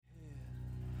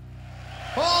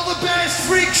All the best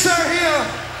freaks are here.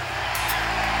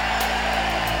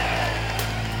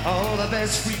 All the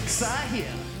best freaks are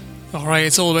here. Alright,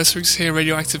 it's All the Best Freaks here,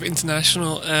 Radioactive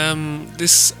International.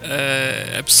 This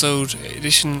episode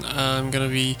edition, I'm going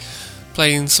to be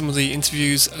playing some of the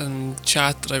interviews and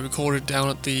chat that I recorded down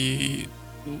at the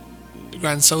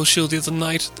Grand Social the other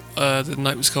night. The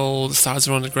night was called The Stars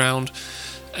Are Underground.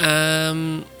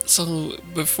 So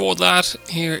before that,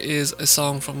 here is a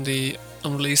song from the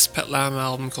unreleased Pet Lamb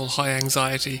album called High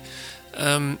Anxiety.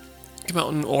 Came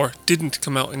out or didn't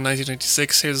come out in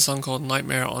 1996. Here's a song called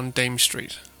Nightmare on Dame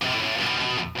Street.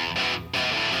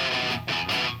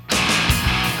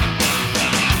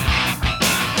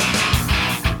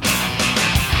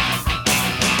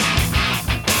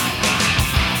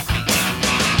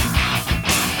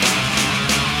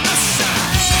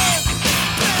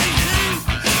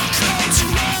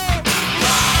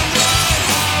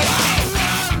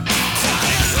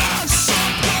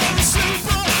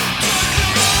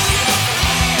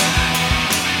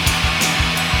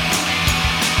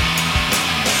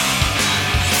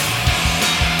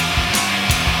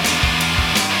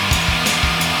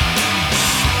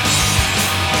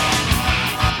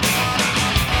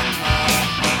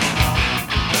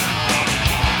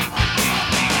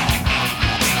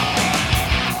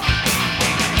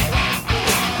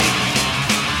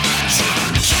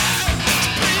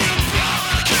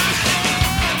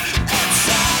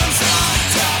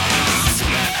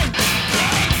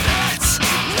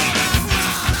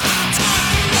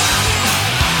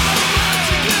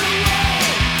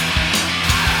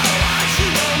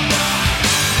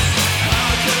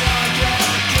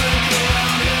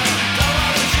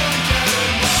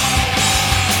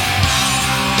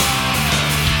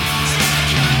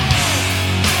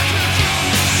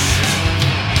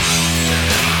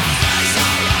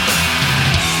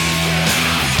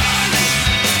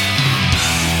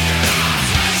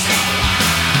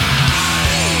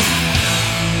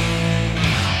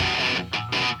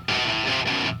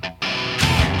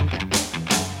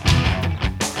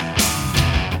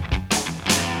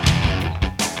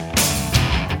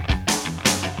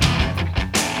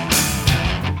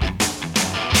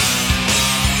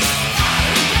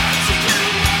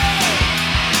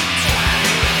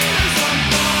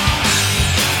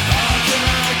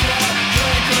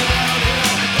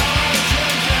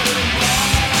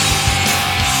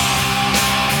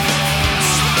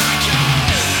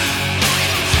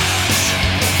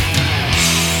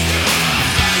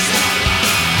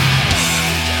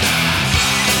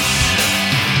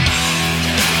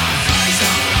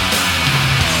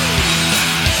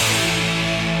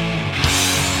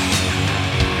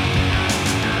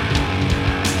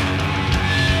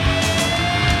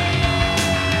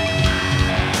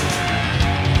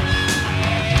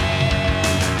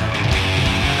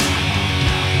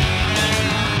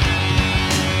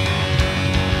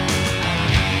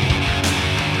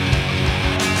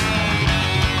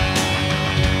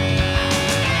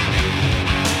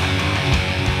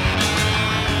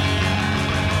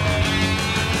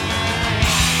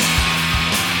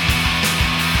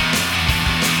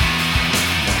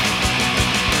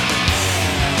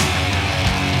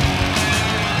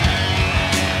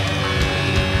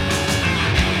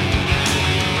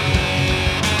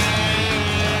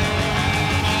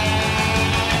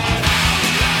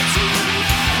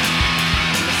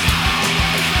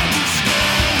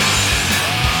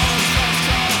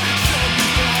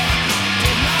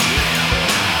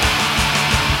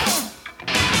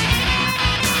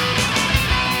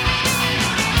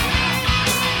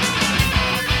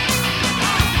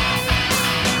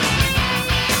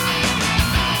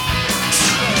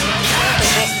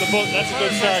 That's a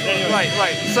good start anyway.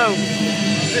 Right. So,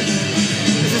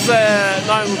 this is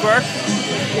Niall McGuirk.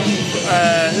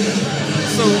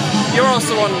 So, you're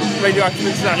also on Radioactive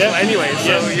International anyway,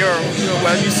 so you're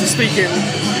well used to speaking.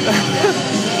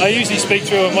 I usually speak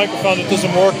through a microphone that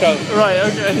doesn't work though. Right,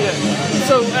 okay, yeah.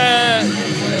 So,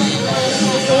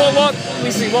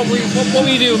 what were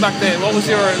you doing back then? What was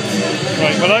your...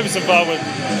 Right, well I was involved with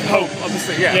Hope.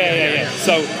 Obviously, Yeah.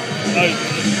 So,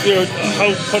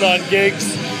 Hope put on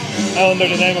gigs under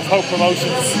the name of Hope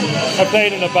Promotions. I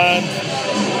played in a band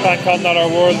called Not Our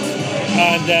World,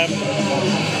 and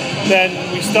then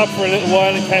we stopped for a little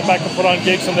while and came back and put on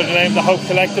gigs under the name The Hope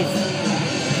Collective.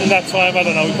 In that time, I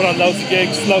don't know, we put on loads of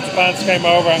gigs, loads of bands came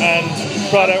over and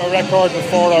brought out a record with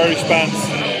 4 Irish bands.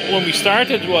 When we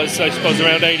started was, I suppose,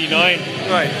 around 89.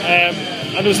 Right.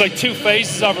 And there was like 2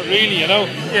 phases of it really, you know?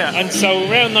 Yeah. And so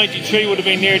around 93 would have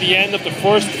been near the end of the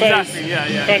first phase. Exactly,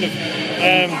 yeah. Kind of.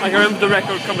 I can remember the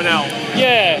record coming out.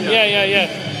 Yeah.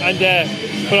 And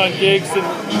put on gigs and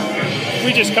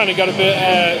we just kind of got a bit.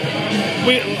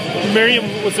 Miriam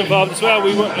was involved as well.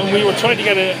 We were trying to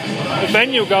get a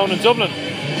venue going in Dublin,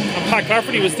 and Pat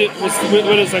Clafferty was with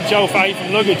us, and Joe Fahey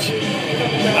from Luggage,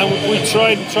 and we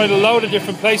tried a load of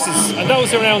different places, and that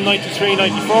was around 93,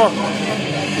 94.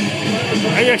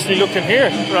 I actually looked in here,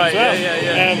 right? Well.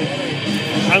 Yeah.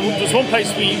 And there's one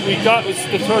place we got was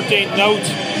the 13th Note,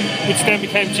 which then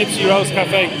became Gypsy Rose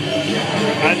Cafe,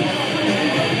 and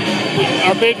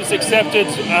our bid was accepted,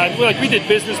 and we did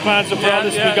business plans for all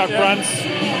this. We got grants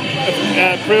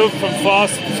approved from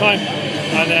FOSS at the time,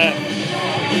 and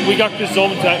we got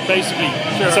gazumped basically.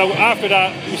 Sure. So after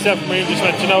that, myself and Maureen just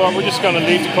went, you know what, we're just going to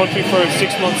leave the country for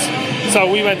 6 months. So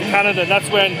we went to Canada, and that's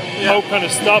when Hope kind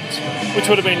of stopped, which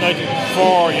would have been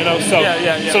 94, you know. So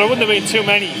there wouldn't have been too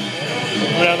many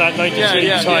around that 93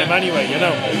 time anyway, you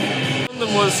know.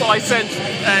 London was, I sent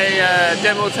a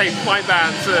demo tape to my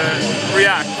band to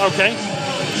React. Okay.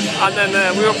 And then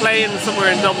we were playing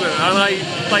somewhere in Dublin, and I,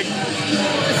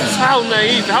 this is how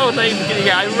naive can you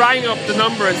get? I rang up the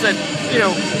number and said, you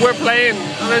know, we're playing,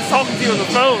 and I was talking to you on the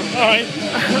phone. All right.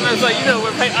 And I was like, you know,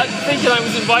 we're playing, thinking I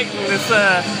was inviting this...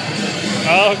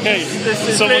 okay.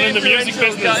 This someone in the music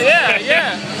business. Guy.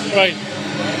 Yeah. Right.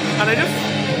 And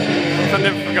I've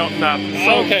never forgotten that.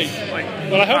 So, okay.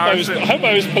 Well, I hope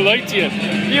I was polite to you.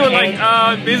 You were like,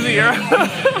 I'm busy here.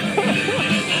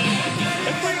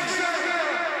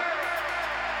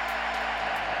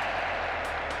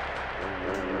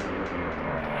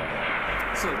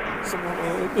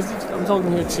 I'm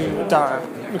talking here to Dara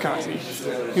McCarthy,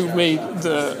 who made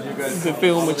the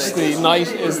film which the night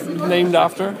is named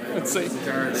after. Let's say.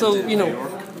 So you know,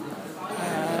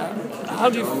 how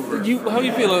do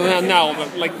you feel now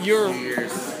about your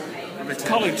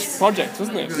college project,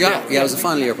 wasn't it? Yeah, it was a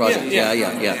final year project.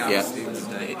 Yeah.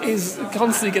 Is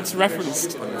constantly gets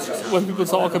referenced when people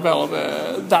talk about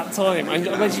that time. I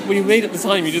bet when you made it at the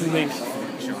time, you didn't think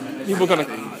people were going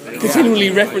to continually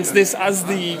reference this as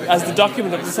the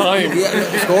document of the time. Yeah,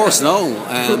 of course, no.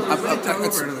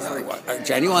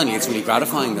 Genuinely, it's really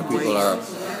gratifying that people are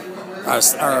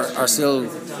still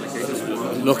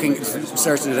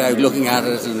searching it out, looking at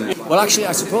it. And well, actually,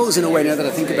 I suppose in a way, now that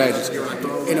I think about it,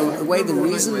 in a way, the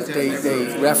reason they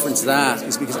reference that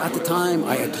is because at the time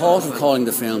I had thought of calling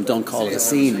the film "Don't Call It a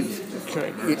Scene,"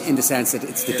 in the sense that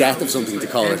it's the death of something to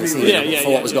call it a scene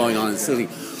for what was going on in the city.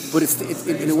 But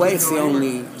in a way, it's the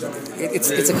only. It's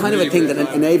a kind of a thing that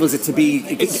enables it to be.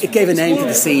 It gave a name to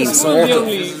the scene, sort of. One of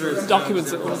the only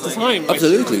documents at the time.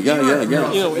 Absolutely, yeah. You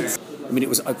know, it's. I mean, it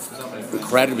was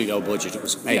incredibly low budget. It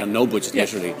was made on no budget,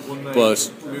 literally. But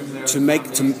to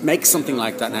make something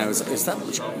like that now is that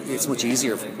much. It's much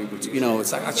easier for people.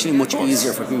 It's actually much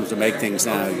easier for people to make things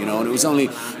now. And it was only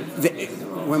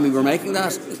when we were making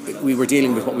that, we were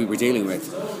dealing with what we were dealing with.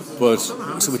 But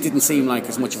so it didn't seem like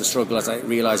as much of a struggle as I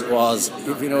realised it was.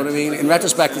 If you know what I mean. In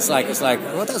retrospect, it's like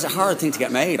well, that was a hard thing to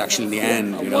get made. Actually, in the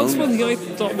end, One thing I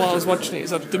thought while I was watching it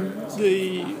is that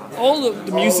all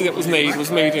the music that was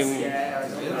made in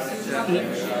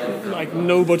like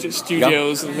no budget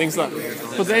studios and things like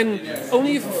that. But then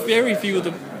only very few of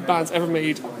the bands ever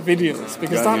made videos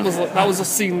because that was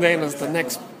just seen then as the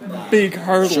next big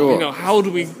hurdle. Sure. How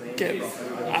do we get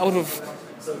out of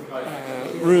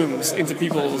rooms into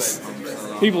people's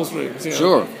rooms?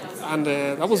 Sure. And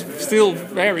that was still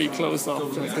very closed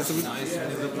off.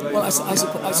 Well, I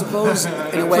suppose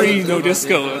in a way, no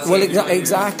disco. Well,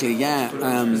 exactly, yeah.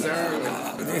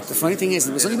 The funny thing is,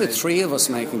 there was only about 3 of us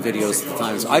making videos at the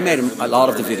time. So I made a lot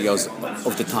of the videos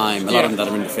of the time, a lot of them that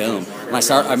are in the film. When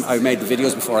I made the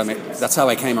videos before that's how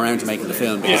I came around to making the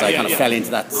film, because I kind of fell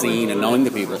into that scene and knowing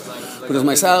the people. But it was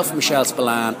myself, Michelle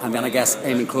Spillane, and then I guess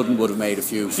Eamon Crudden would have made a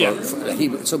few. But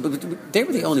they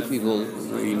were the only people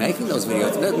really making those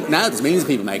videos. Now there's millions of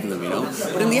people making them,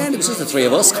 But in the end, it was just the 3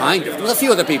 of us, kind of. There was a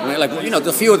few other people,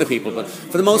 a few other people, but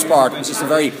for the most part, it was just a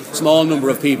very small number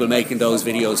of people making those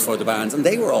videos for the bands, and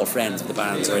they were all friends of the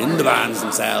bands or in the bands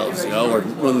themselves, or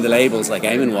running the labels like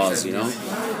Eamon was,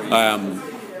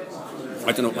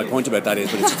 I don't know what my point about that is,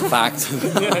 but it's just a fact.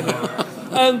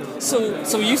 So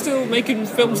are you still making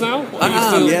films now?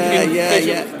 Yeah.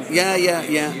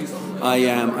 I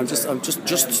am. I'm just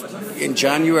in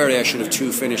January. I should have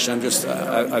 2 finished.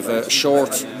 I've a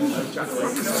short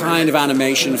kind of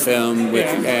animation film with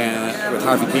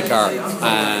Harvey Picar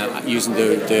using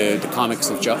the comics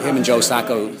of him and Joe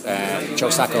Sacco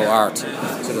art.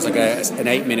 So there's like an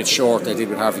 8-minute short I did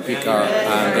with Harvey Picar,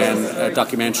 and then a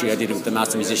documentary I did with the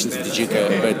Master Musicians of the Duca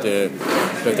about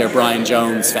their Brian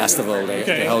Jones festival.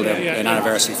 They hold an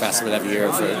anniversary festival every year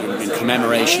in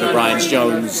commemoration of Brian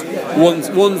Jones'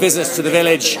 one visit to the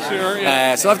village. Sure,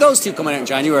 yeah. So I have those 2 two coming out in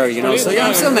January, you know. So yeah,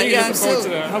 I'm still, I'm still.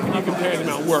 How can you compare the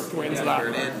amount of work that went into that?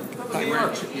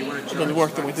 Than the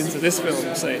work that went into this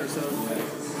film, say?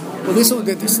 Well, the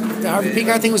Harvey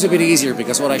Pekar thing was a bit easier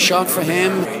because what I shot for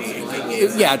him,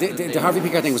 the Harvey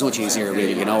Pekar thing was much easier,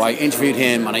 really. You know, I interviewed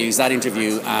him and I used that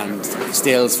interview and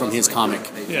stills from his comic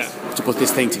to put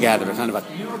this thing together. A kind of a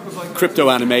crypto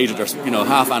animated or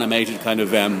half animated kind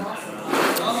of film.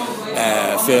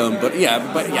 But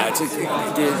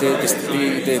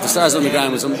the Stars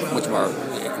Underground was much more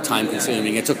time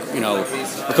consuming. It took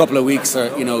a couple of weeks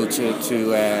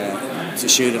to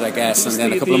shoot it, I guess, and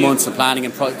then a couple of months of planning,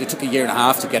 and it took a year and a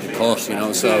half to get it cut, So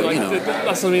that's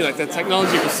what I mean. Like the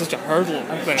technology was such a hurdle.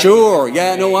 Sure,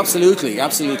 yeah, no, absolutely.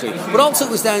 But also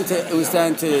it was down to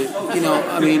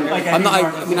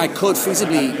I could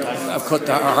feasibly have cut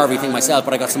the Harvey thing myself,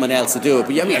 but I got someone else to do it.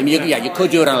 But you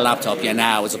could do it on a laptop,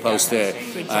 now, as opposed to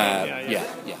get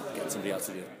somebody else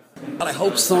to do it. But I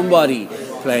hope somebody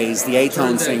plays the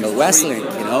Atone single Westlink,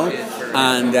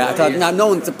 And I thought,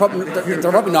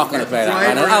 they're probably not going to play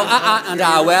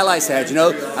that. Well, I said,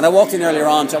 And I walked in earlier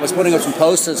on, so I was putting up some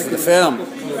posters for the film,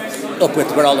 up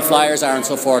with where all the flyers are and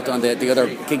so forth on the other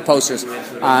gig posters.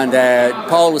 And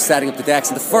Paul was setting up the decks,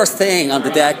 and the first thing on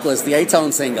the deck was the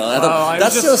Atone single. I thought,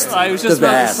 I was just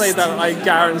about to say that I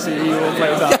guarantee you will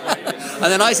play that.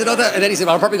 And then I said, and then he said,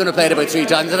 well, I'm probably going to play it about 3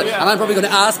 times, and I'm probably going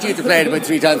to ask you to play it about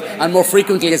 3 times, and more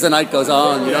frequently as the night goes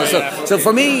on, So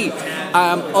for me,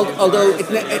 although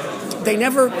they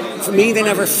never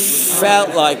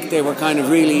felt like they were kind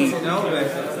of really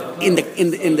in the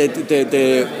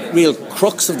real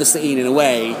crux of the scene in a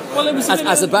way. Well, it was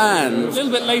as a band. A little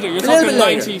bit later. You're talking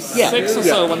 96 or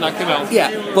so when that came out.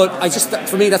 Yeah, but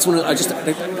for me, that's I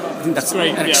think that's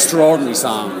great, an extraordinary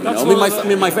song.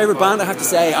 My favourite band, I have to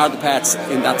say, are the Pets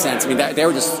in that sense. They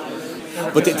were just.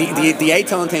 But the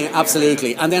Atone thing,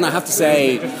 absolutely. And then I have to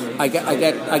say, I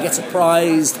get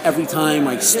surprised every time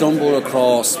I stumble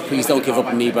across "Please Don't Give Up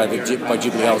on Me" by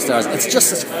Jubilee All Stars. It's just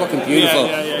such fucking beautiful,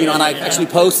 And I actually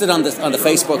posted on the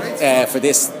Facebook for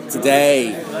this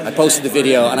today. I posted the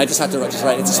video, and I just had to write.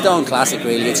 It's a Stone classic,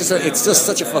 really. It's just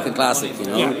such a fucking classic,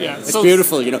 It's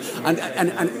beautiful, And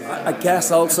I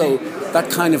guess also that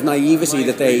kind of naivety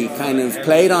that they kind of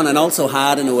played on and also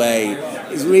had in a way.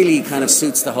 It really kind of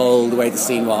suits the way the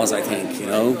scene was, I think,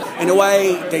 In a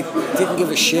way, they didn't give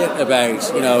a shit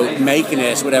about, making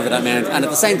it, whatever that meant. And at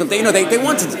the same time, they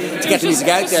wanted to get the music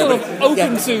out there. Sort of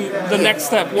open to the next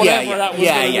step, whatever that was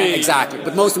going to be. Exactly.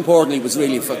 But most importantly, it was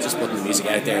really just putting the music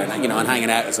out there and, and hanging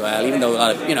out as well, even though,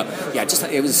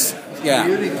 it was,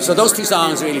 So those 2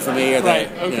 songs really for me are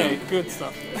good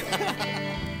stuff.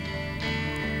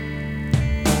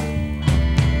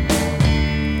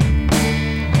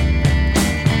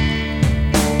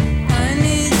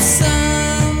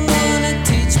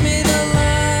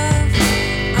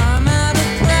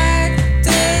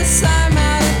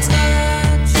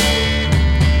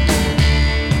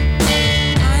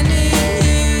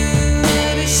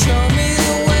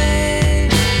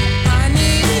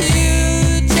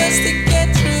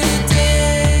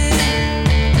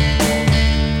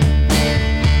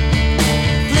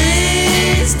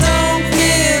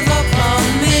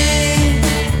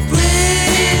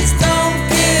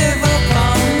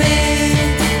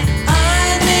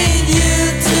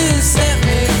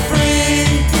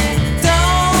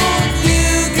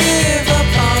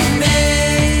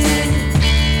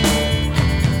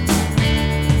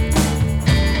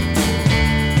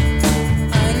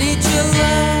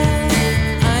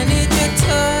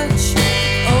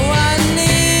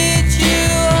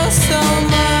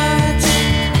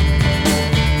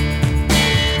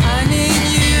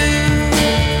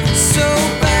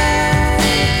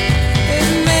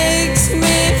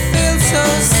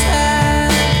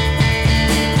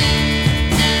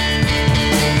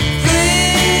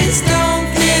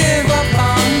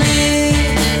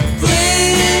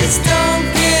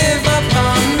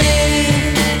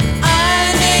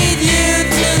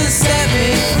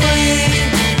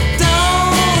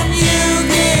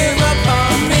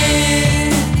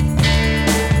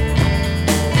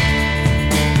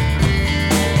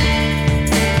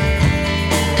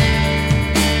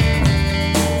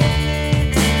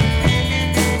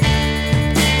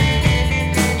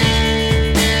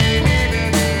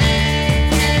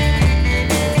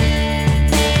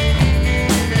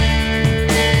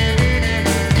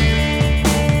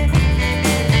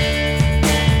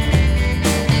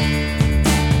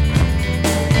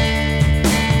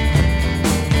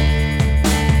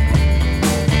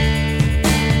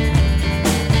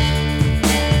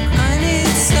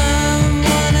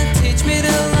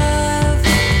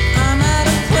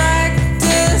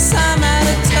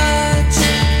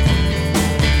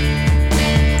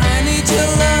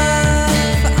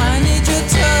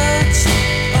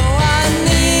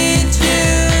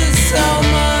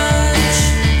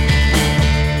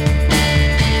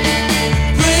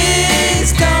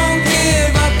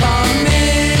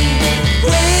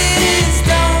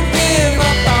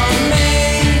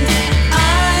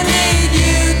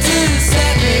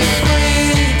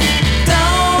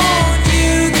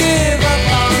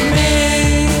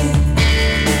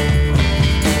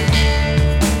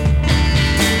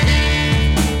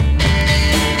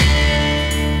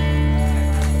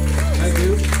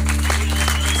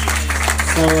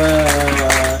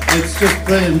 just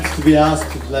brilliant to be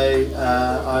asked to play.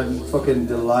 I'm fucking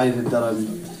delighted that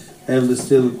I'm able to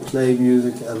still play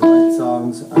music and write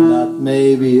songs, and that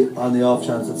maybe on the off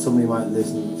chance that somebody might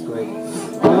listen. It's great.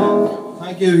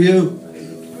 Thank you, Hugh.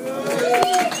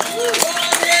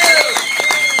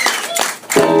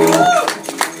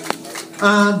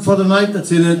 And for the night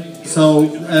that's in it, so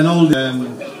an old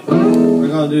we're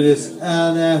gonna do this,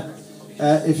 and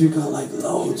if you've got like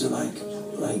loads of like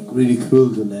really cool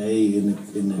delay in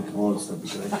the chorus, that'd be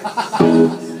great.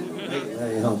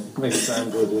 Make it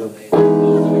sound good,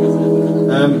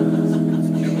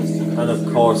 and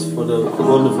of course for the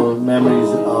wonderful memories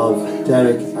of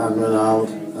Derek and Ronald,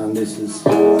 and this is.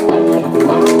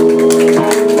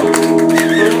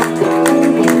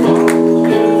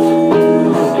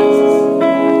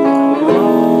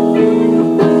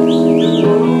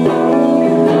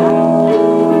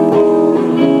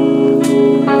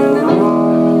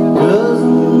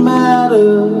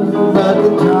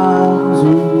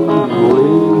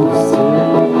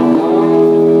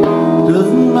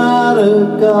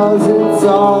 Cause it's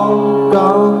all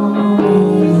gone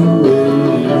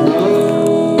anyway.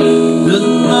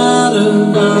 Doesn't matter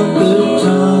about the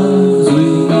times we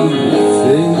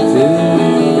wasted.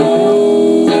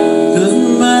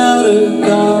 Doesn't matter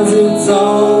cause it's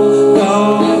all gone,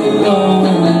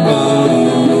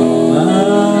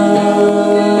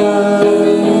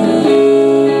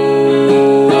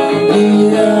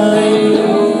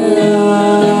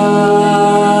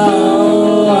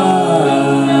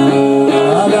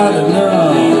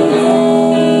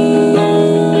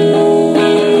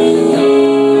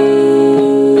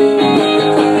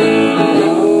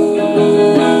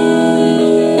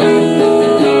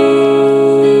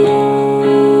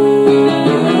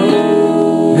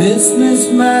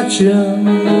 mismatching,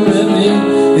 let me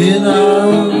in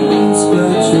on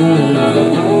scratching.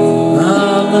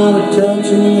 I'm not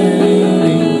attaching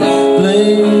any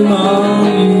blame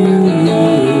on you.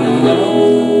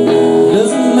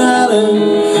 Doesn't matter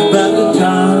about the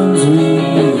times we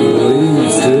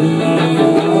wasted.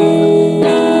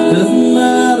 Doesn't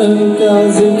matter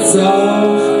cause it's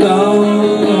all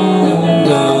gone,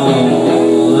 gone.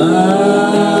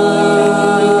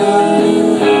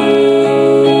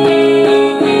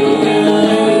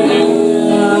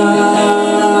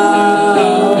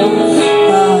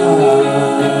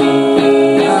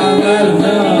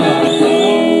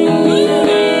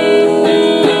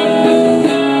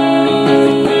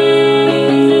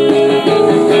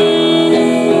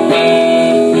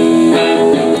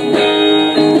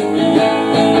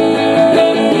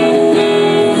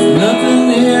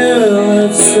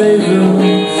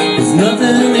 There's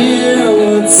nothing here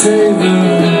worth saving.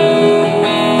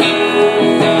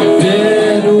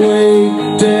 Dead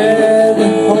weight, dead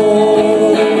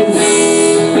horse.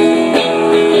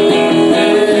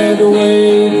 Dead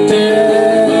weight, dead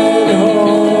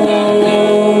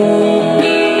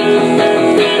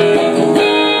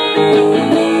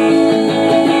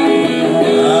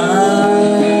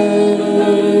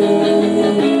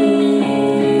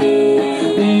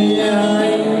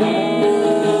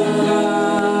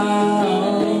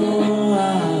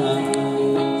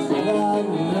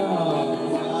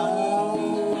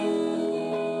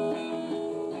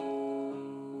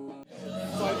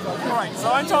Right,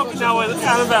 so I'm talking now with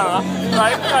Annabella,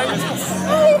 right? Hey,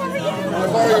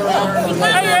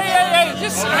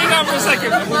 just hang on for a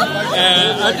second.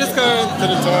 I'm just going to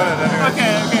the toilet anyway.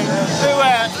 Okay.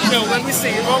 So, when we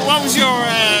see, what was your,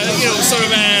 sort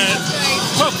of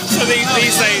hook to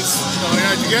these days? Oh,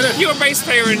 yeah, did you get it? You were a bass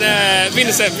player in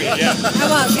Venus Envy, yeah? I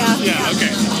was, yeah. Yeah,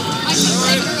 okay.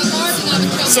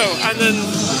 So, and then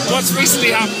what's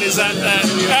recently happened is that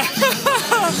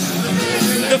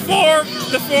the four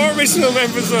original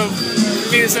members of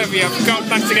Venus Envy have gotten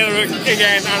back together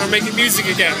again and are making music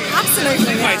again.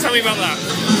 Absolutely. Yeah. Right, tell me about that.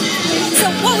 So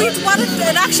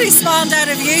it actually spawned out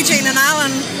of Eugene and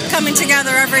Alan coming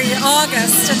together every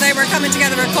August, and they were coming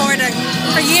together recording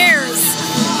for years.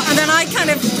 And then I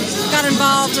kind of got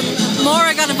involved, and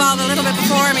Maura got involved a little bit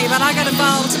before me, but I got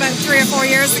involved about 3 or 4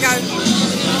 years ago.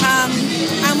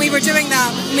 And we were doing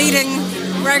that, meeting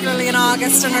regularly in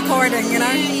August and recording,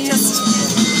 just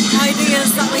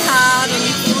ideas that we had.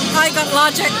 And I got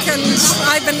Logic, and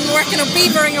I've been working on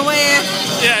beavering away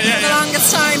for the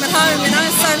longest time at home,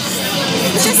 so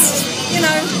it's just,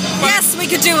 yes, we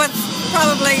could do it,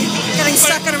 probably getting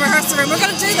stuck in a rehearsal room. We're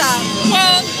going to do that.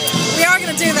 Well, we are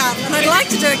going to do that, and I'd like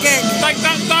to do a gig. Like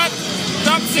that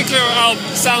particular album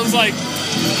sounds like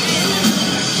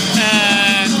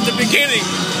the beginning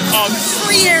of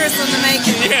 3 years in the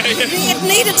making. Yeah. It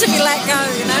needed to be let go,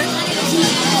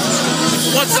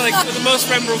 What's like the most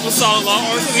memorable song, or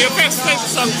your best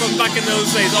favourite song from back in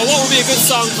those days, or what would be a good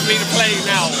song for me to play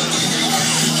now?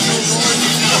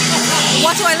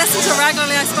 What do I listen to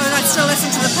regularly? I suppose I'd still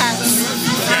listen to the Pets.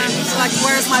 And like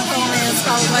Where's My Pony is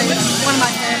probably one of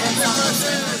my favourite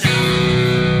songs.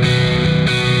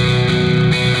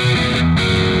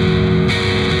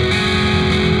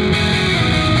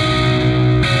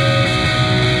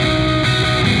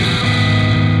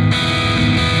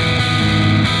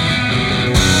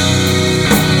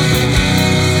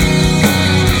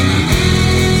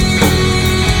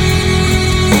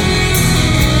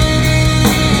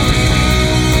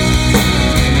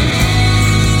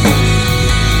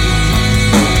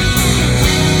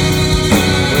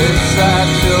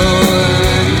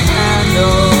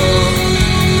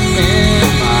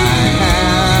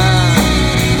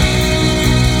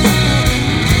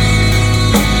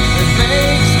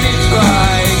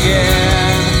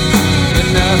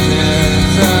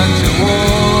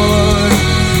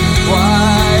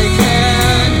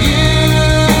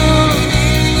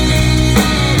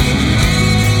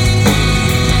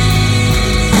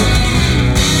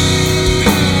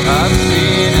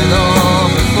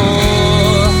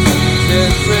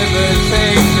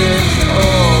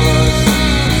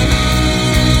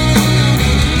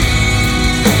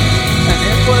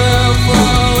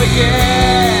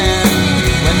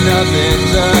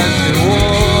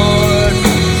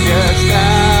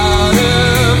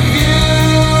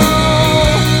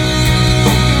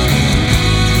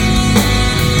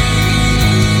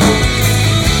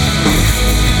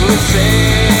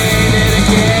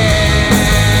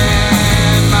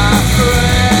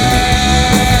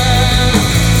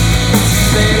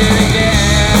 Say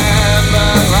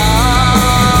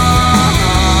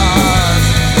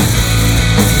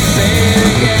it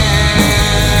again,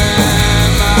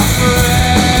 my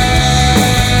friend.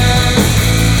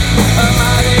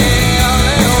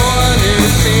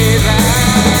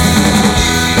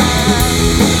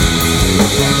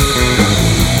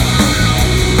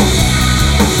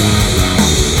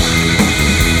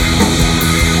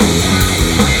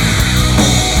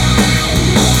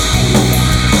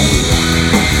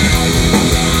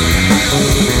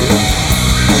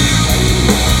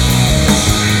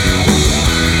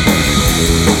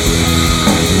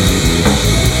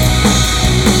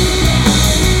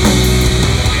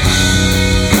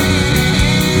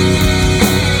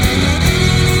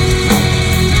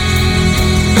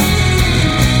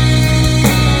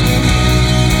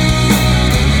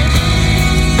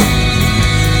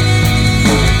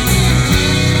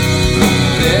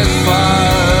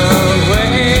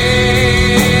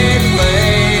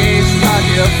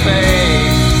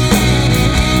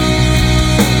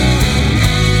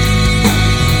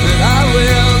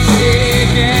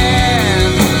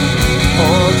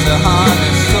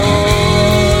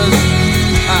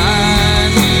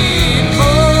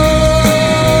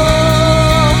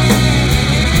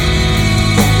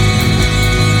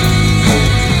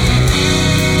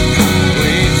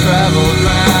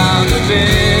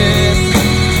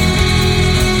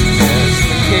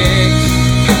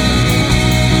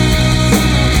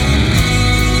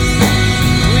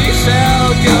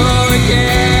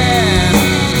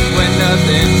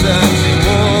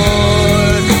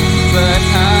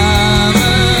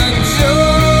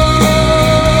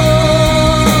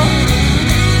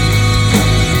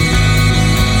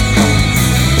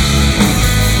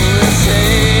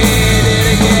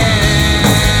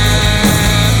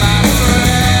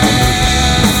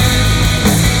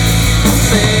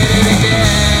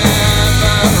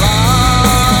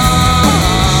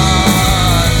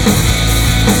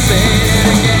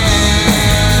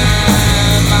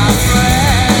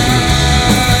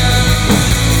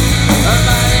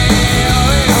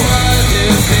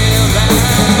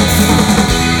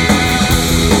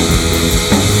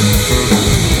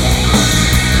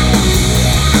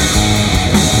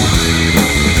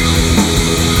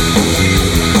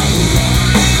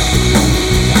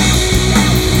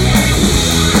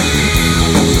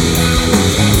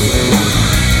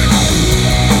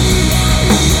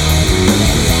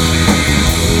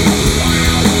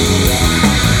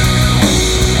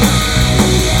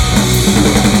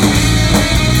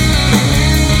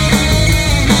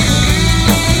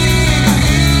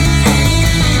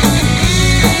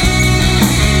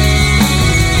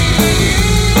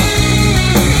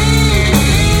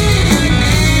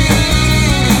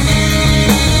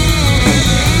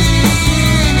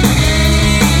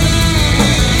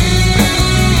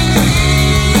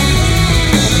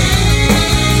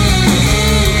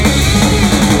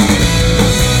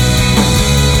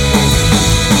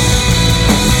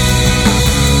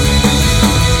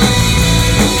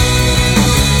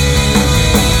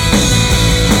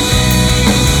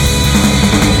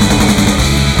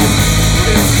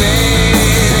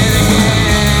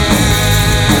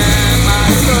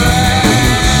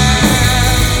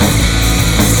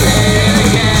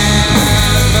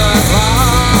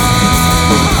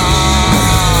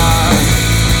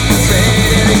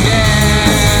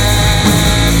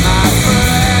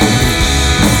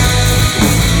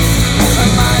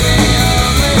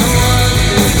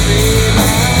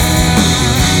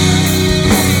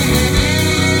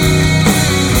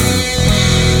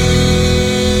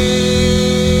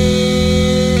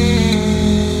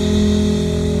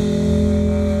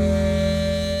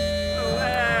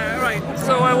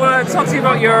 talk to you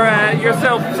about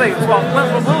yourself. Say, what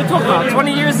were we talking about?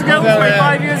 20 years ago?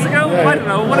 25 years ago? I don't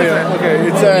know. What is it? Okay,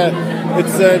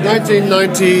 it's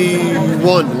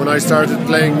 1991 when I started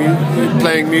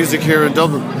playing music here in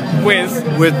Dublin.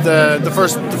 With the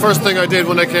first thing I did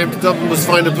when I came to Dublin was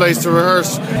find a place to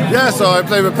rehearse. Yeah, so I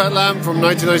played with Pet Lamb from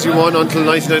 1991 until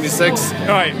 1996.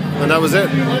 Right. And that was it.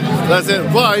 That's it.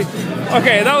 Why?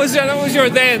 Okay, that was your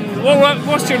then.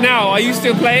 What's your now? Are you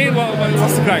still playing?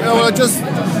 What's the crack? Yeah, well, just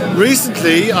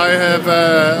recently I have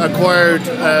acquired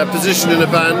a position in a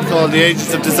band called the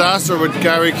Agents of Disaster with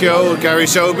Gary Keogh, Gary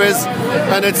Showbiz,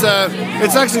 and it's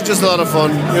actually just a lot of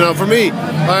fun. You know, for me,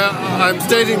 I'm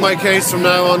stating my case from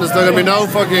now on. There's not going to be no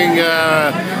fucking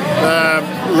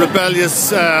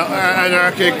rebellious,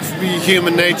 anarchic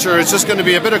human nature. It's just going to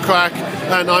be a bit of crack,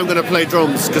 and I'm going to play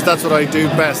drums because that's what I do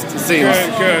best, it seems.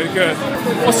 Good.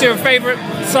 What's your favourite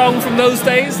song from those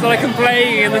days that I can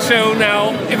play in the show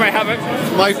now, if I have it?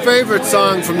 My favourite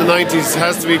song from the 90s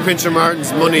has to be Pincher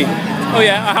Martin's Money. Oh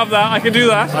yeah, I have that. I can do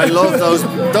that. I love those.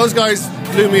 Those guys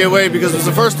blew me away because it was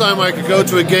the first time I could go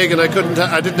to a gig and I didn't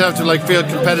have to feel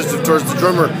competitive towards the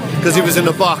drummer because he was in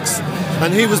a box,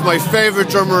 and he was my favourite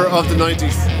drummer of the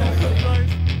 90s.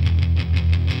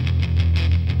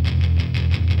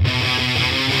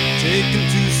 Taking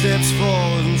 2 steps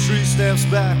forward and 3 steps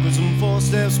backwards and 4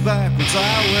 steps backwards,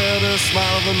 I wear the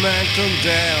smile of a man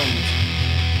condemned.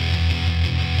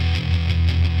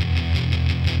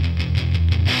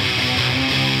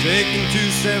 Taking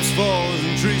 2 steps forward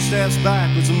and 3 steps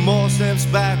backwards and more steps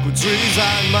backwards,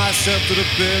 resign myself to the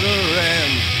bitter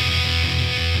end.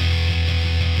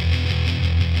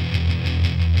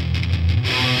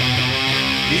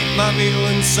 Eat my meal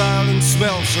in silence,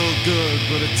 smells so good,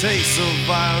 but it tastes of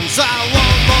violence. I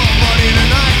want more money than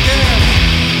I can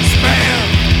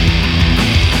spend.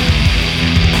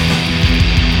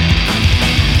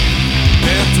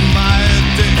 Into my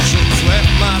addictions,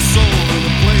 left my soul in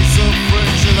a place of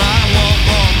friction. I want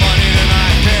more money than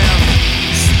I can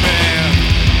spend.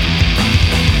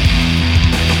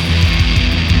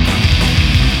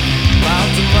 Out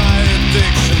to my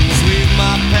addictions, leave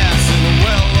my past in a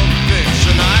well of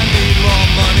fiction. I need more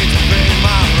money to pay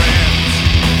my rent.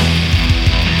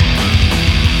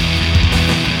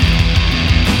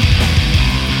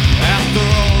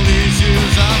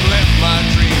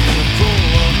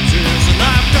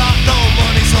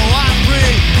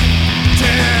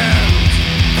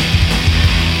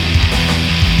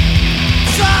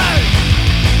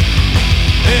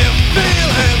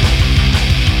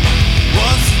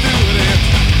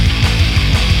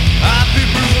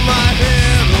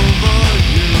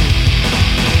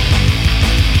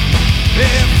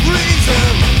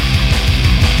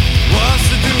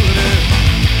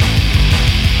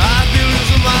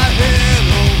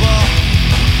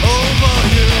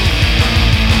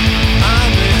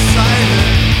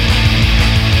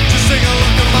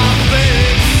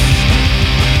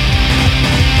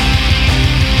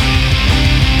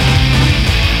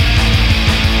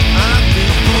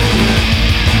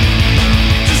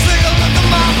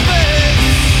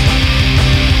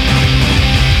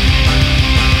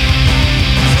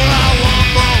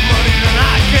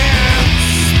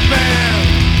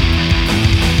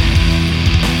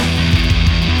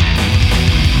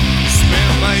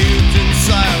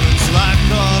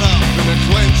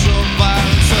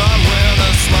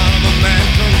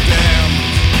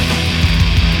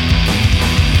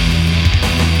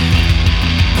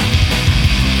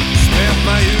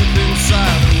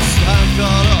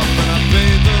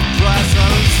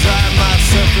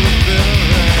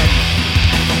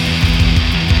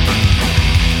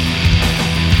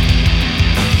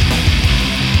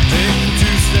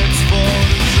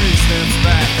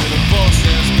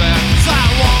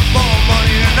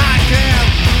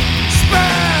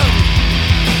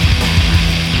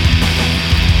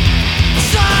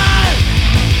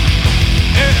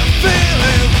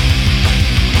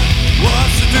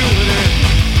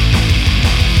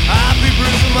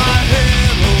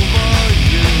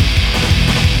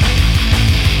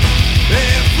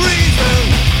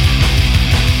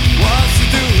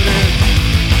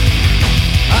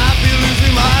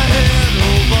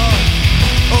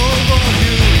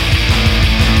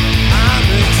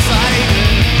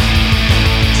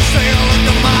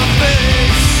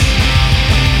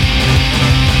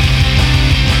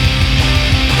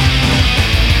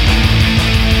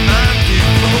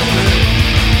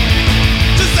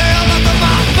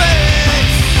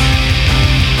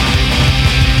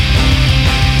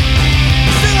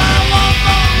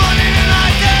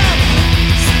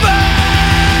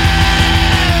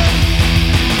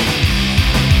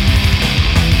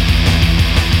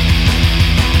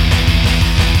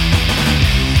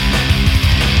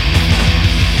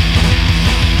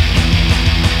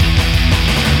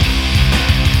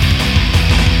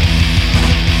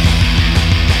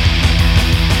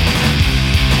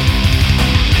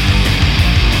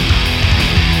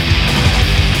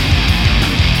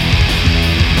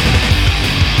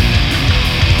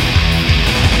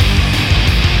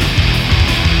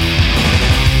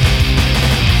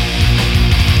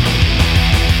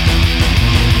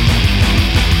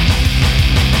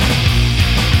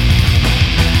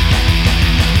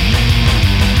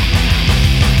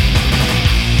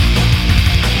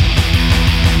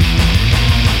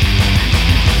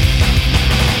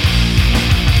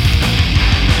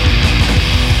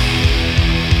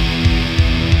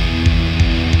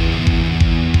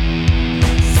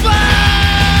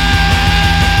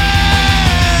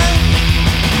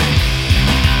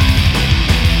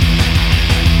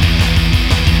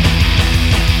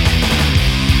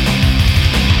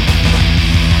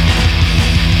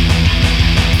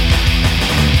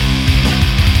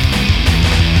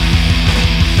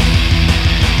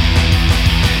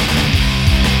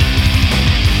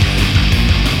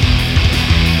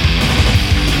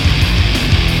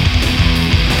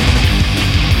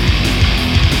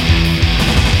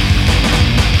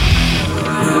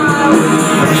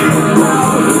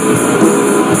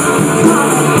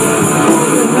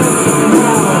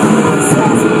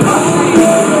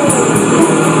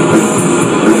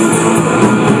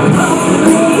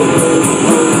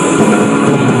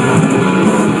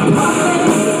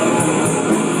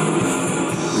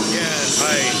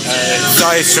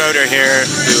 Schroeder here,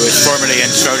 who was formerly in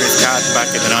Schroeder's Cat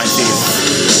back in the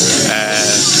 90s.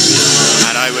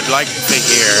 And I would like to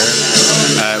hear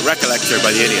Recollector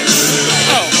by the Idiots.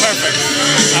 Oh, perfect.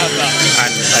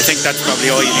 And I think that's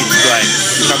probably all you need to play.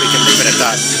 You probably can leave it at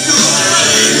that.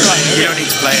 Right, okay. You don't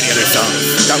need to play any other songs.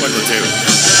 That one will do.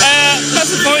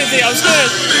 That's the point thing. I was going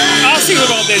to ask you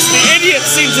about this. The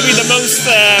Idiots seem to be the most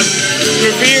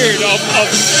revered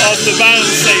of the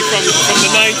bands, say, from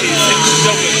the 90s in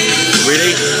Dublin.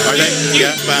 Really? Are they?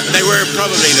 Yeah. They were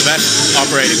probably the best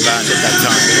operating band at that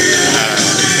time.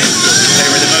 They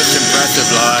were the most impressive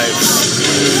live,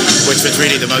 which was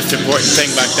really the most important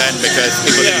thing back then because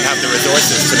people didn't have the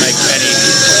resources to make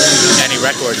any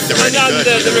records that were any good.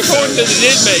 And the recording that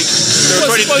they did make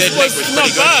was not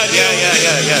bad.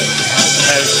 Yeah.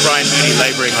 Brian Mooney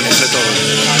labouring on his little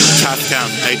Tascam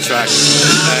 8-track.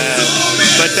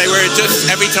 But they were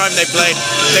just, every time they played,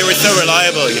 they were so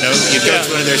reliable, you know. You'd go to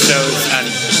one of their shows and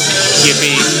you'd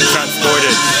be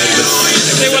transported.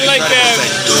 They were like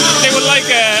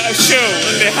a show,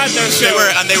 and they had their show.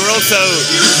 They were also,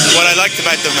 what I liked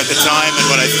about them at the time, and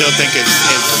what I still think is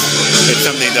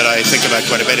something that I think about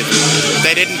quite a bit, is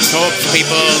they didn't talk to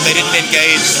people, they didn't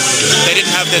engage, they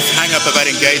didn't have this hang-up about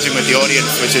engaging with the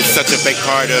audience, which is such a big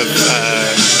part of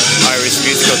Irish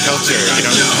musical culture. You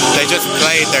know, they just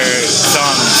played their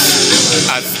songs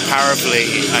as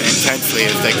powerfully and intensely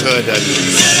as they could,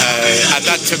 and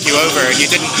that took you over. And you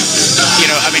didn't, you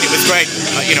know, I mean, it was great.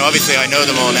 You know, obviously I know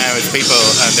them all now as people,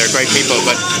 and they're great people,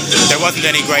 but there wasn't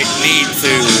any great need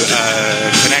to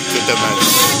connect with them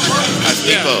as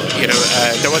people. You know,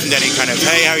 there wasn't any kind of,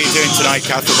 hey, how are you doing tonight,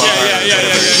 Castlebar? Yeah.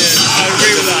 I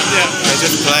agree with that. Yeah. They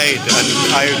just played, and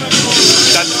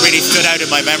that really stood out in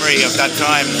my memory of that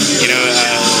time. You know,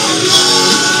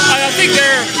 I think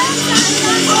there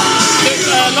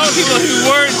a lot of people who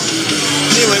weren't,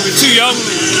 anyway, were too young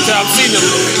to have seen them,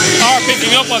 are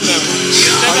picking up on them.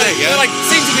 They like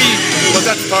seem to be. Well,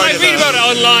 that's part I read about it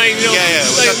online. You know,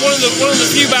 like one of the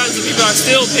few bands that people are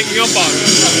still picking up on.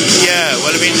 Yeah.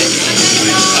 Well, I mean,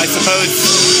 I suppose.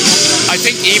 I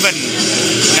think even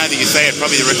now that you say it,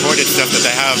 probably the recorded stuff that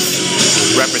they have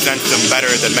represents them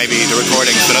better than maybe the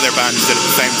recordings that other bands did at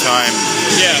the same time.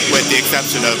 Yeah. With the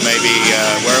exception of maybe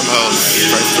Wormhole's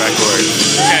first record,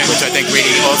 which I think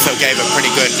really also gave a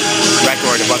pretty good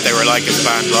record of what they were like as a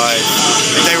band live.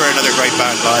 They were another great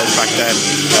band live back then.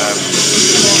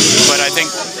 But I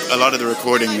think a lot of the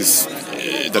recordings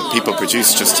that people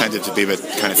produce just tended to be a bit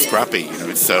kind of scrappy, you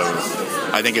know. So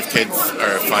I think if kids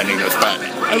are finding those bands,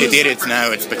 the Idiots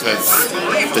now, it's because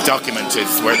the document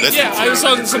is worth listening to. I was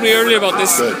talking to somebody earlier about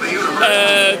this.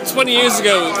 20 years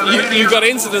ago, you got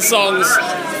into the songs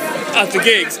at the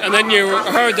gigs, and then you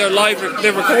heard their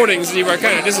recordings, and you were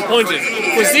kind of disappointed.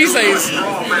 Whereas these days,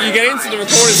 you get into the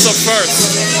recorded stuff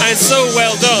first, and it's so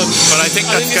well done. But I think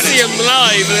that's going to see them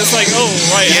live, and it's like, oh,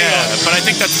 right. Yeah, but I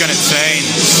think that's going to change.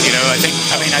 You know, I think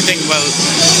well,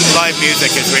 live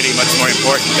music is really much more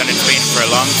important than it's been for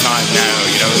a long time now.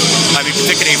 You know, I mean,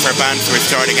 particularly for bands who are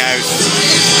starting out,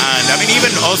 and I mean,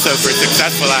 even also for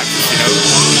successful acts. You know,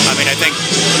 I mean, I think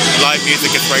live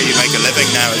music is where you make a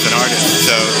living now as an artist.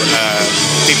 So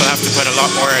people have to put a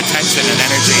lot more attention and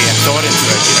energy and thought into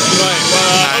it. You know?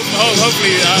 Right. Well,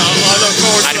 hopefully, I look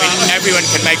forward to that. I mean, everyone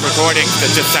can make recordings that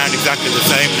just sound exactly the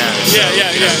same now. So,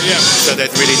 yeah. So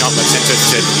there's really not much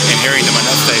interest in hearing them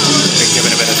unless they've been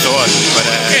given a bit of thought. But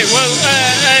okay. Well,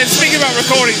 speaking about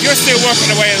recording, you're still working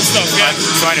away and stuff. Yeah. I'm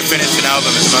trying to finish an album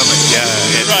at the moment. Yeah.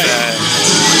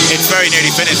 It's very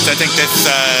nearly finished. I think this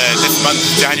month,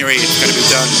 January, it's going to be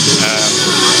done.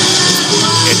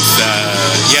 It's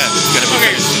going to be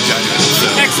finished in January. So,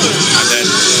 excellent. And then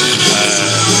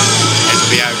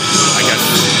it'll be out, I guess,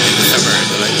 in the summer at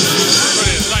the latest.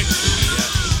 Brilliant. Thanks.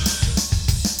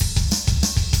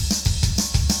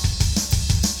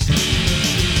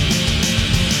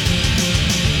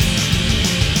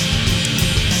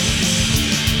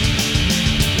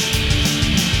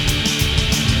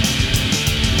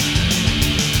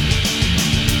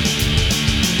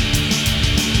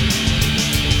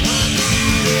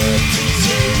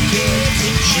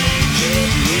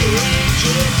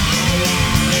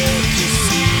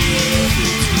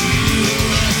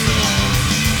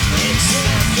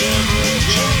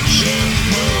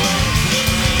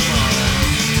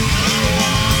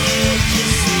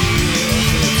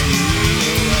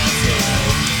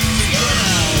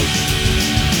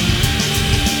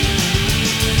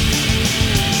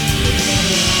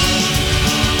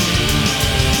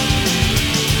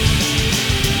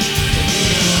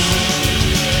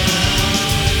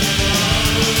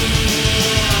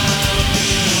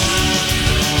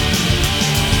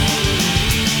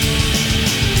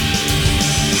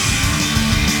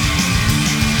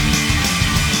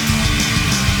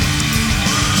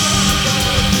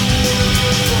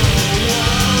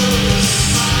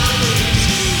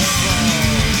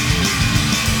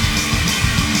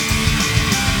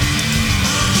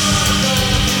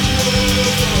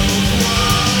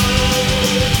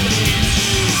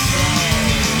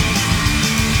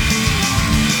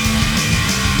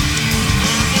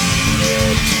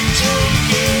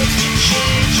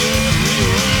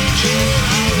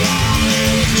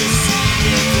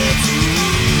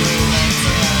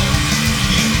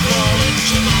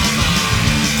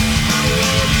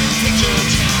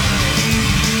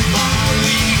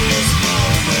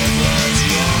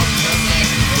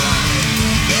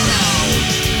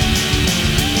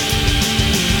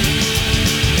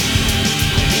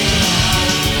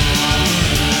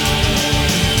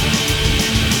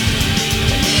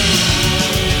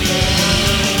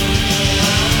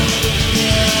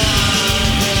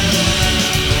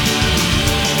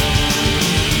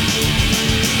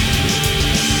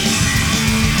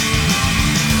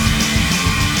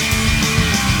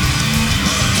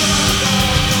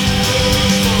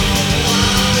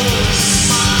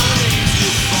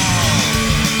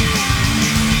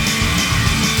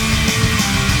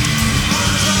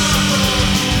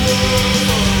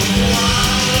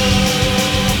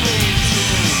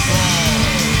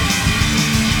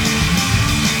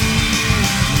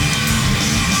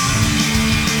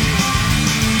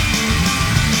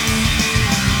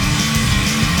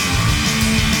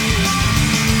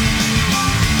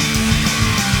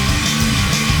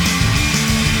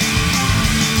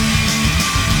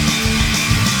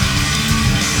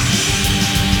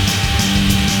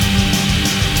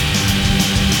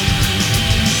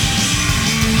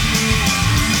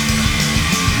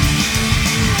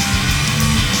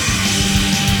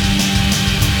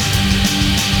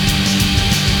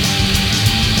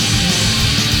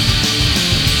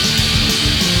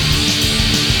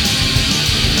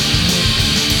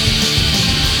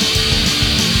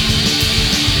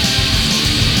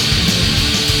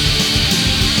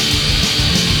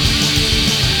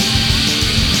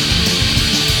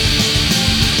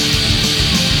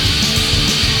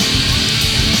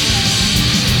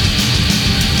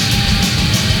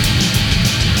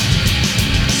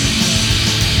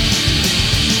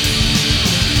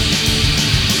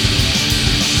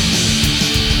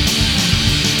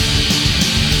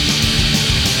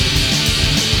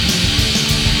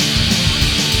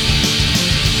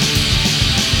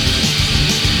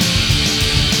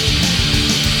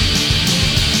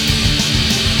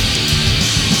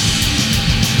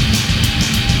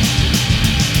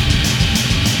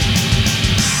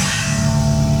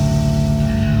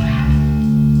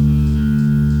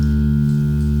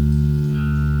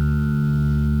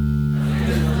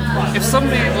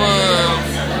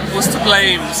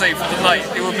 name, say, for the night,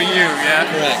 it would be you, yeah?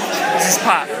 Correct. This is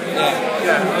Pat.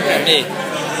 Yeah. Okay. Me.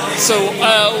 So,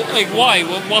 like, why?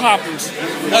 What happened?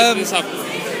 Why did this happen?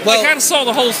 well- I kind of saw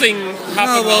the whole thing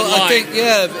happen No, well, online. I think,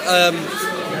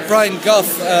 Brian Goff,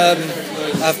 I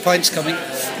have points coming.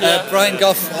 Brian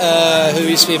Goff, who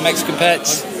used to be in Mexican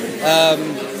Pets,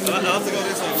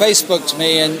 Facebooked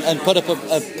me and put up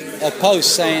a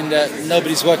post saying that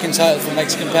nobody's working title for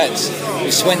Mexican Pets.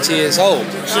 He's 20 years old.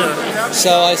 Sure.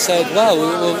 So I said, well,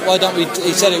 why don't we...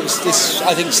 He said it was this,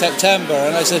 I think, September.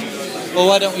 And I said, well,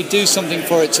 why don't we do something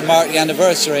for it to mark the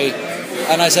anniversary?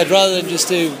 And I said, rather than just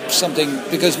do something...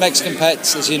 Because Mexican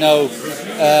Pets, as you know,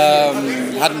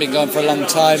 hadn't been going for a long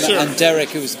time. Sure. And Derek,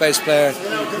 who was the bass player,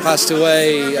 passed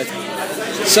away.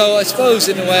 So I suppose,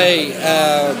 in a way,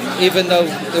 even though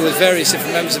there were various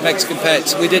different members of Mexican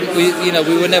Pets, we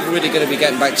were never really going to be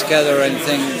getting back together or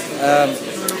anything.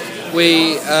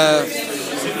 We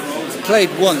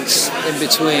played once in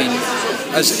between,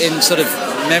 as in sort of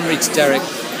memory to Derek,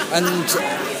 and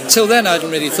till then I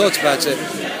hadn't really thought about it.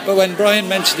 But when Brian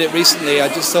mentioned it recently, I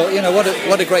just thought,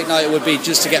 what a great night it would be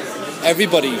just to get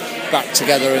everybody back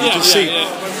together and see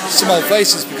some old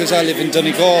faces, because I live in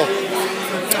Donegal.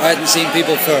 I hadn't seen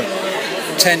people for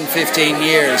 10, 15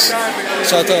 years.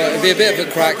 So I thought it'd be a bit of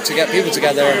a crack to get people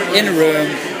together in a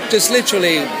room, just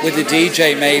literally with a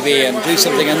DJ maybe, and do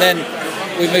something. And then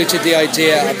we mooted the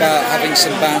idea about having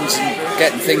some bands and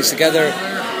getting things together.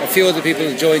 A few other people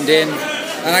have joined in.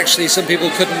 And actually some people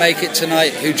couldn't make it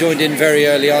tonight who joined in very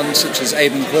early on, such as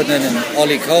Aben Quidnan and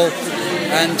Ollie Cole.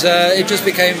 And it just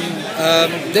became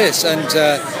this. And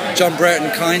John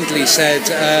Brereton kindly said,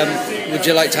 would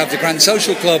you like to have the Grand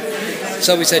Social Club?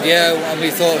 So we said yeah, and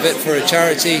we thought of it for a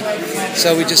charity,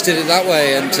 so we just did it that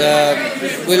way, and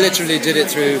we literally did it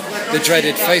through the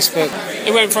dreaded Facebook.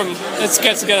 It went from let's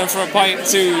get together for a pint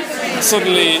to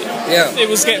suddenly it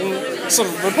was getting sort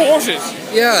of reported.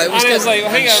 Yeah, it was, and it was like,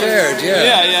 hang on, shared,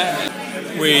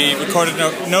 yeah. We recorded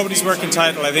Nobody's Working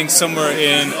Title, I think somewhere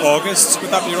in August,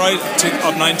 would that be right,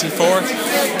 of 94?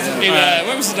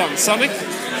 Where was it done? Sonic?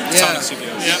 Yeah. Sonic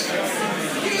Studios. Yeah.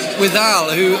 With Al,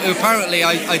 who apparently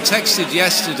I texted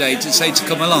yesterday to say to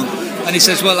come along, and he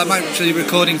says, well, I'm actually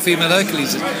recording Female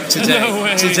Hercules today. No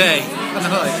way. Today. And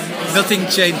I'm like, nothing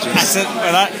changes.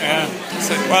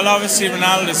 Well, obviously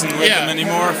Ronald isn't with them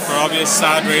anymore for obvious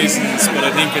sad reasons, but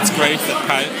I think it's great that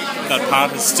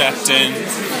Pat has stepped in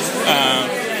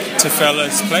to fill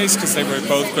his place, because they were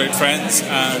both great friends,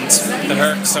 and the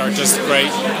Hercs are just great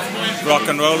rock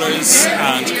and rollers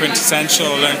and quintessential.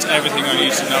 I learnt everything I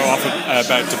need to know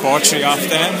about debauchery off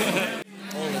them.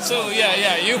 So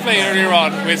you played earlier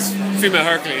on with Female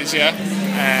Hercules, yeah?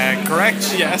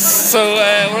 Correct. Yes. So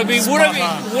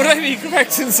would I be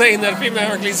correct in saying that Female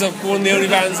Hercules are one of the only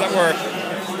bands that were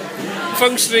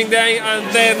functioning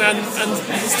then and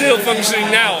still functioning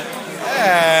now?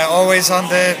 Always on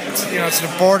the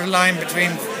sort of borderline between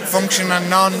function and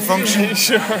non-function.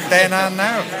 Sure. Then and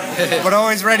now, but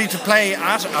always ready to play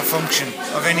at a function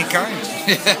of any kind.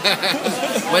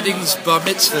 Weddings, bar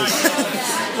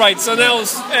mitzvahs. Right. So now,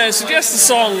 suggest a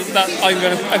song that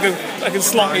I can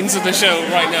slot into the show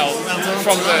right now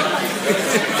from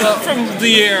the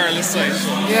year, let's say.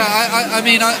 Yeah, I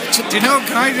mean, do you know?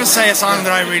 Can I just say a song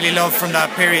that I really love from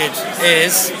that period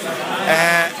is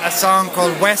a song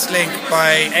called Westlink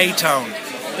by A-Tone.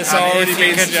 It's already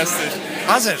been suggested.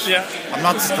 Has it? Yeah. I'm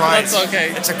not surprised. That's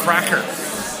okay. It's a cracker.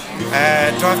 Do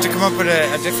I have to come up with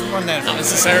a different one then? Not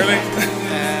necessarily.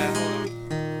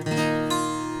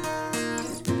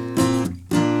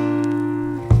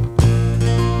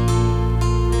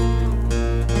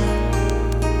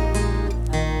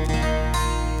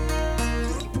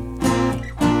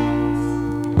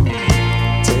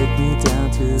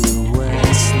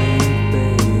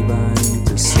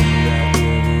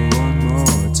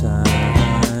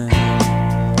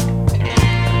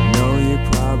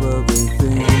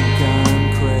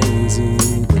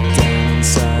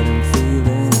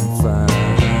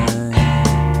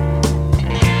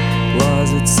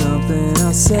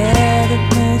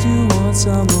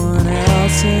 Someone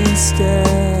else instead.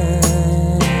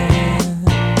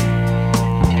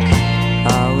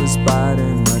 I was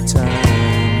biding my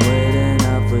time, waiting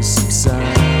out for some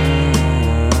sign.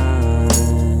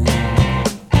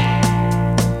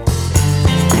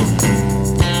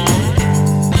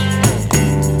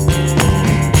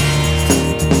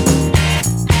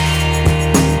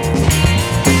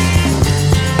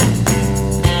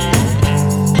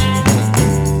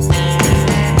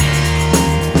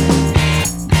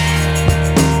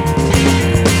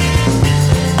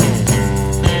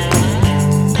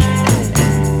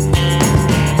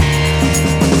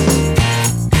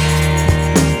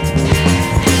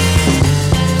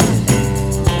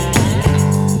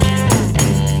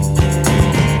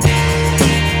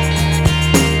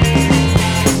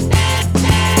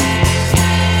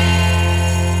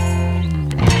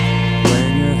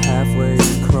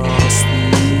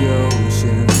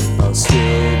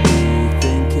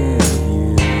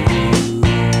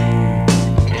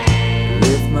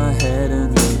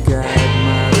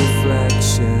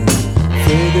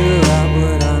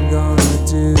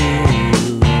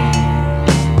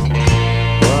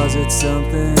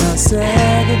 something I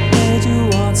said that made you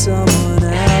want someone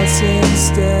else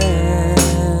instead?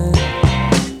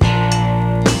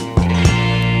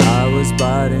 I was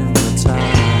biding the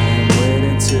time,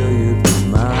 waiting till you'd be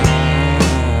mine.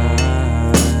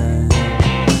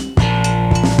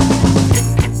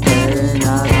 Heading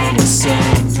out on the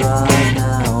sun drive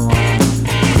now, I'm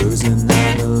cruising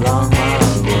out along my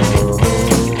road.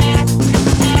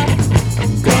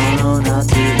 I'm going on out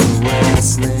to the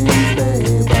West Lane,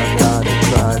 babe. I gotta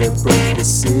try to break the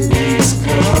city's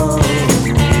code.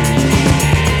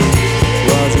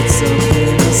 Was it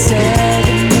something I said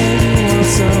that made you want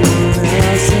someone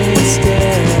else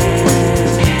instead?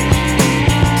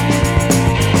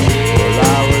 Well,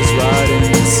 I was writing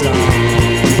the song,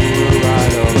 you were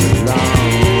right all along.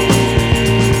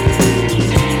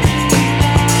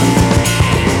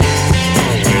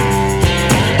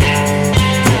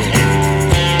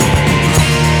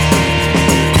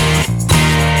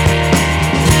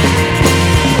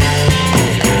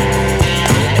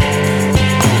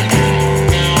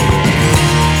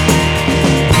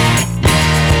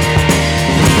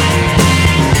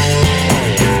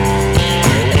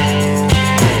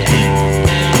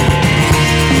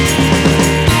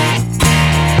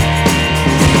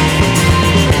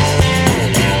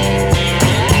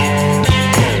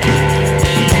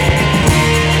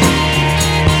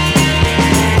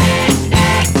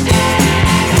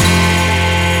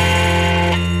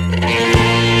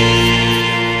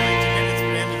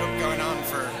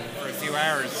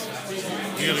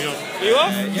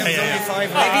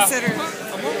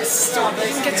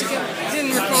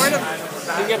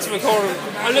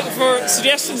 I'm looking for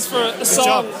suggestions for a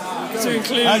song to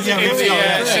include in the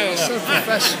show. So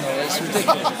professional, it's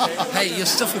ridiculous. Hey, your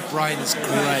stuff with Brian is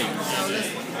great.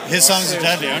 His songs are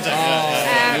deadly, aren't they?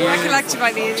 Recollected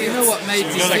by the Idiots. Do you know what made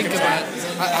me think about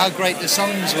how great the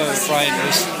songs were with Brian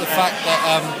was the fact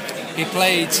that he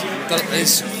played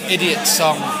his Idiot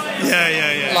song.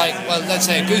 Yeah. Like, well, let's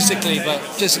say acoustically, but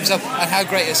just himself, and how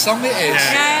great a song it is.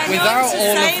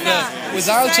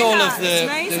 Without all of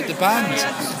the band.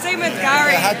 Same with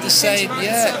Gary. I had the same,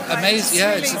 amazing.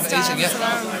 Yeah, it's amazing. Yeah,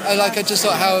 I just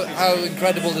thought how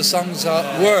incredible the songs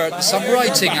were. The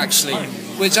songwriting actually,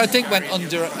 which I think went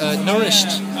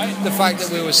nourished. The fact that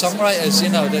we were songwriters,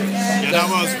 that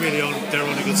was really their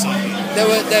only good song.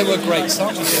 They were great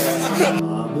songs. Yeah.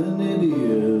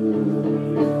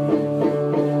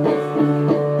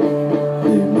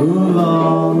 Move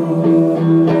on.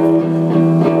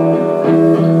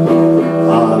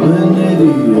 I'm an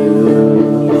idiot.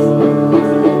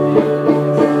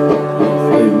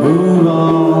 They move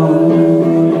on.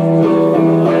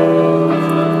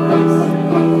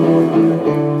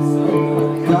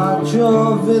 Got your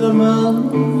vitamin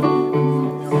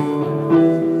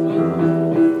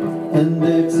and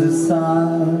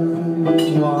exercise.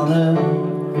 Wanna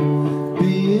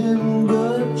be in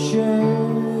good shape.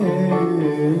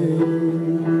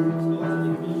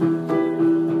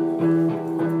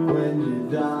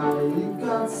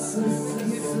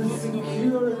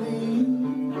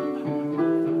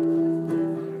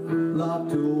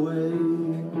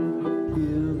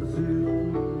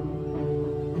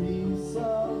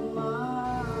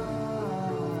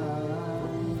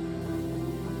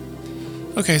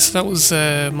 Okay, so that was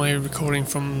my recording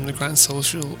from the Grand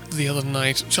Social the other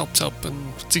night, chopped up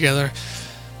and put together.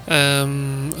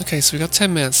 Okay, so we got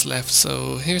 10 minutes left,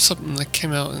 so here's something that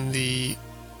came out in the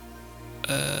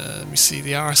let me see,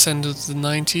 the arse end of the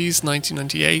 90s,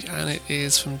 1998, and it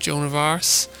is from Joan of Arc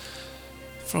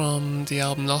from the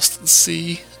album Lost at the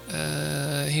Sea.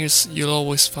 Here's You'll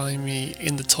Always Find Me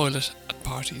in the Toilet at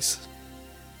Parties.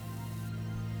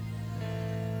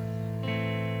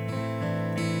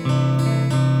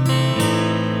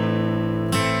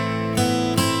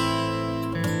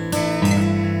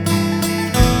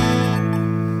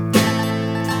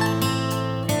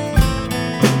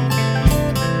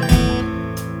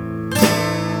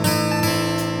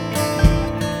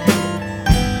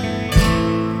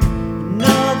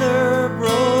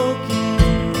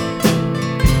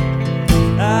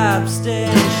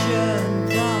 Abstention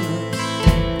from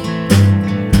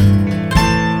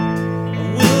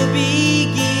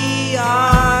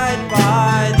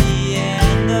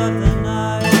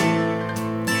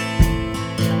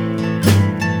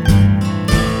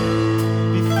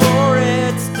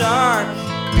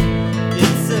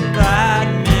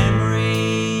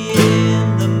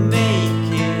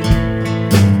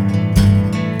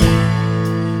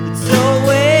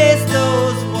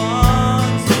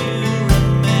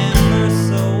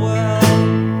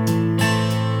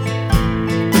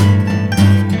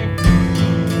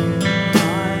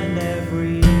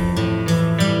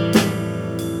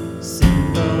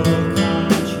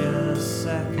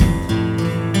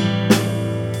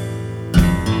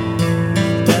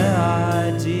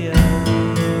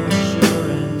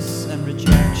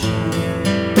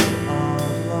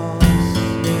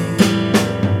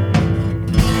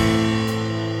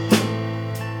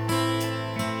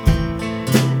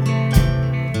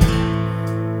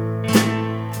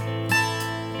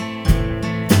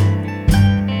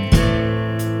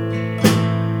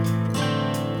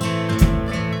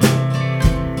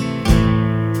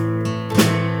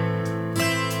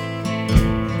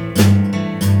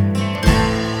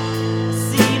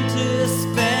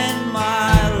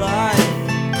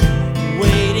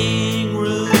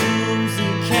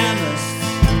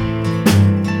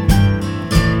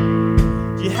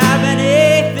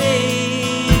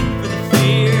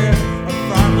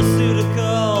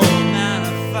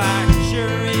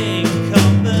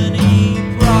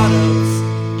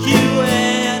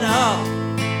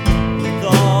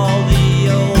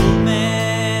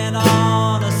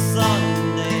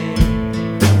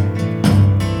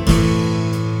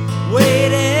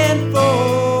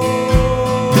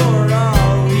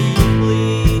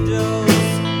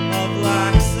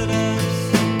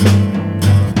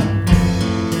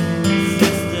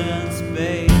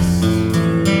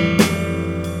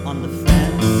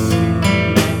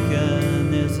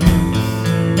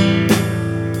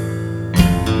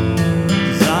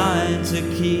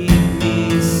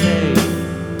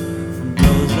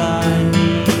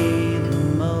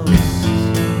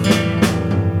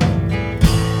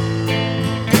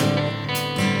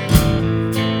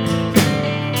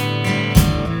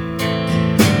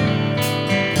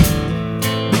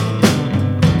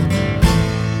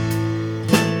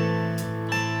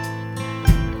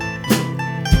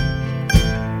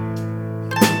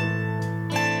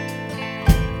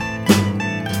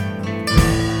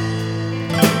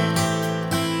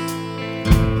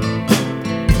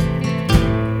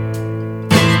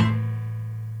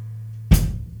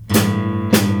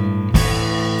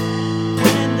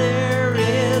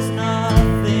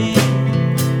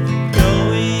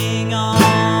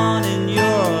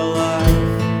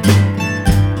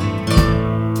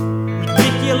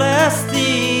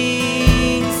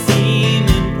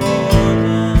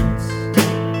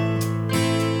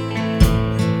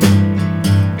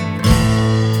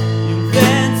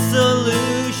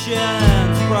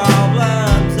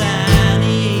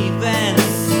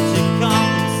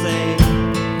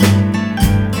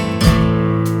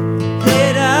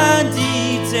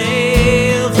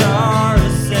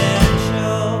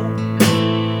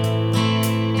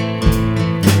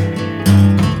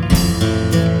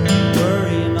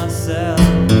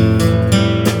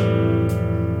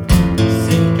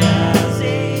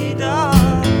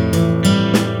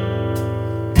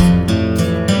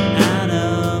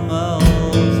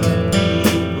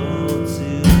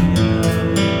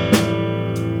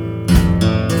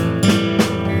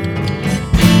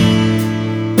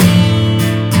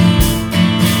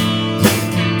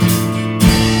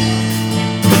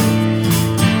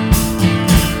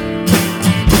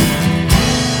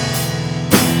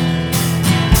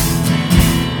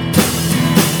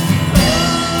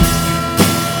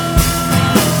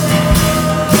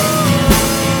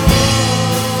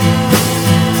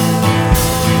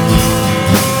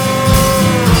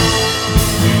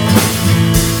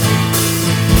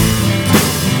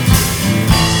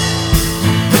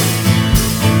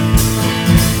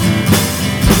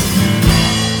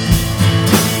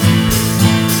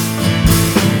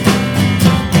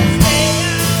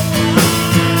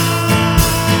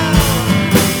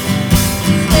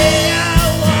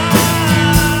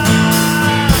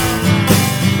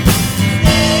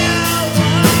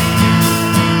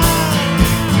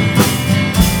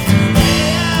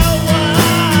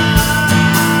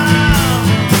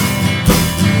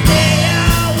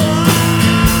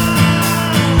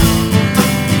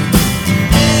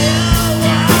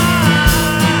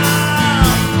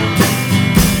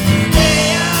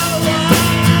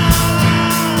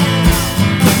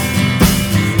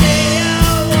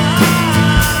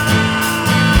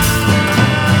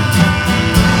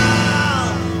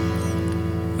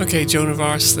Okay, Joan of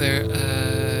Arc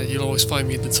there. You'll always find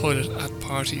me in the toilet at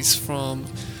parties from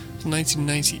the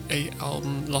 1998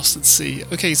 album Lost at Sea.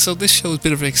 Okay, so this show is a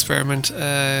bit of an experiment.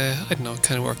 I don't know, it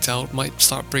kind of worked out. Might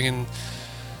start bringing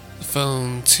the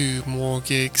phone to more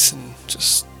gigs and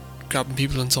just grabbing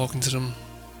people and talking to them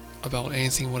about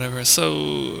anything, whatever.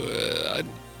 So,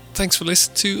 thanks for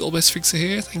listening to All Best Freaks Are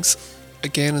Here. Thanks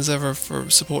again as ever for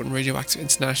supporting Radioactive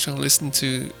International. Listen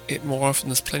to it more often.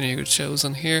 There's plenty of good shows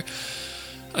on here.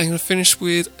 I'm going to finish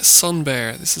with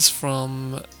Sunbear. This is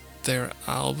from their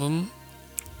album,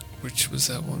 which was,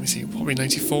 let me see, probably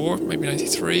 94, maybe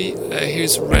 93.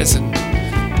 Here's Resin.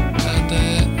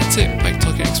 And that's it. I'll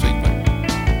talk to you next week. Bye.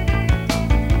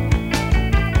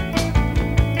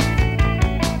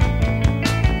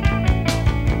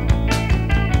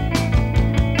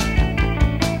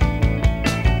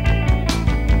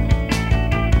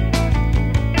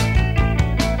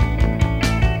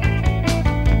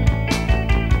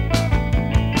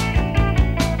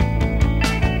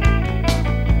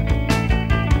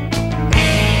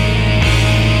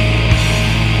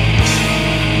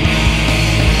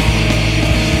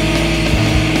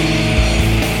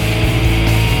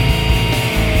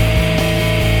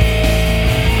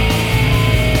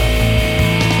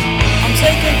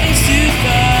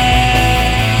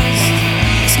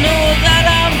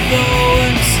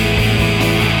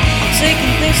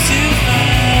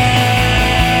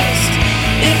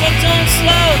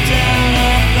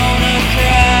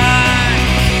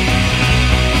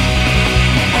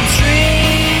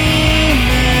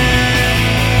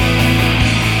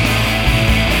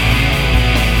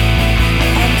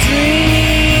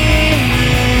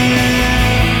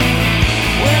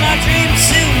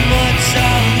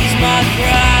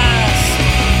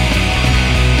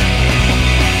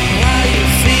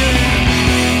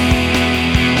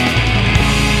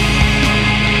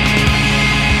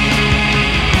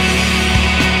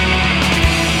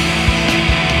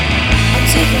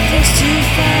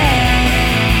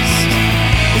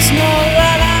 know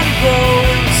that I'm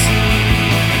going to.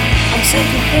 I'm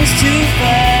taking things too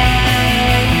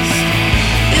fast.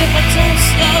 If I don't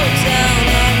slow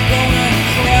down,